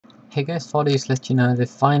Hey guys, thought I'd just let you know that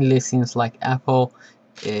finally seems like Apple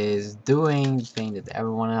is doing the thing that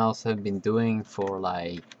everyone else have been doing for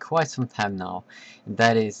like quite some time now. And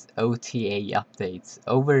that is OTA updates,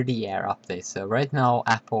 over-the-air updates. So right now,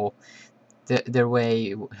 Apple, their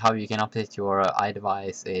way how you can update your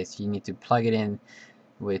iDevice is you need to plug it in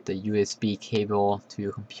with a USB cable to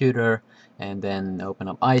your computer, and then open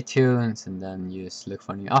up iTunes, and then you just look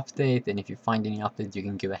for a new update. And if you find any update, you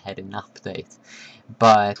can go ahead and update.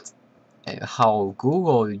 But how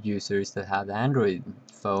Google users that have the Android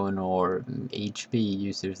phone or HP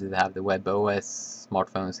users that have the WebOS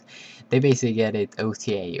smartphones, they basically get it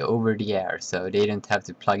OTA, over the air, so they don't have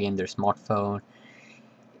to plug in their smartphone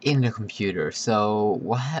in the computer. So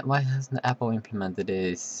why hasn't Apple implemented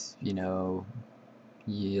this? You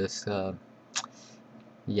just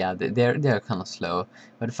yeah, they're kind of slow,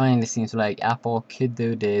 but it finally seems like Apple could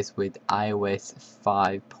do this with iOS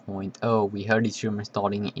 5.0. We heard these rumors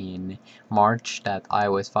starting in March that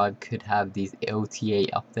iOS 5 could have these OTA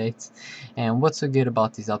updates. And what's so good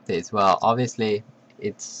about these updates? Well, obviously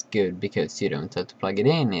it's good because you don't have to plug it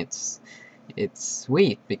in. It's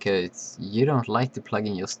sweet because you don't like to plug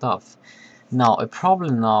in your stuff. Now, a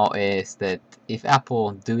problem now is that if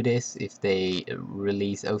Apple do this, if they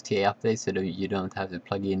release OTA updates so that you don't have to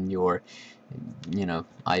plug in your,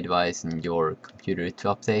 iDevice and your computer to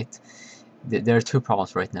update, there are two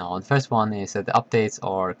problems right now. And the first one is that the updates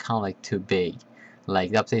are kind of like too big.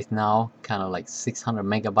 Like the update now, kind of like 600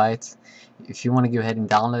 megabytes. If you want to go ahead and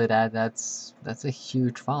download that, that's a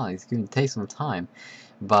huge file. It's going to take some time.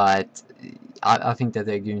 But I think that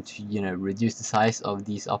they're going to, reduce the size of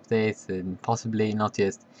these updates and possibly not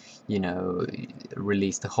just,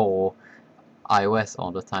 release the whole iOS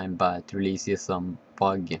all the time, but release just some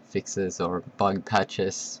bug fixes or bug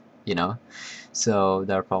patches, So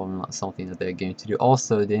they're probably not something that they're going to do.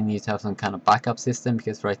 Also, they need to have some kind of backup system,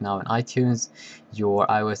 because right now in iTunes, your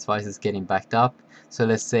iOS device is getting backed up. So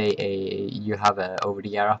let's say you have a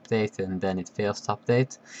over-the-air update and then it fails to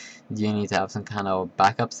update. You need to have some kind of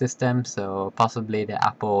backup system. So possibly the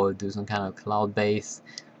Apple do some kind of cloud-based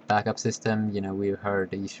backup system. We've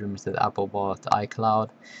heard these rumors that Apple bought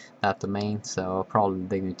iCloud, that domain, so probably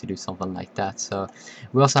they're going to do something like that. So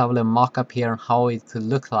we also have a little mock-up here on how it could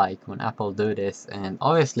look like when Apple do this, and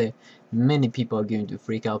obviously many people are going to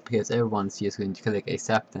freak out because everyone's just going to click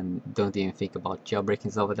accept and don't even think about jailbreaking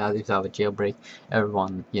and stuff like that. If you have a jailbreak,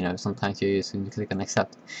 everyone, sometimes you're just going to click on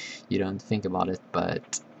accept, you don't think about it.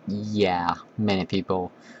 But yeah, many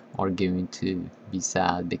people are going to be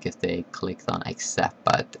sad because they clicked on accept.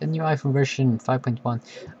 But a new iPhone version 5.1,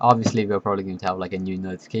 obviously we're probably going to have like a new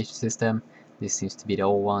notification system. This seems to be the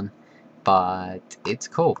old one, but it's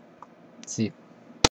cool. See.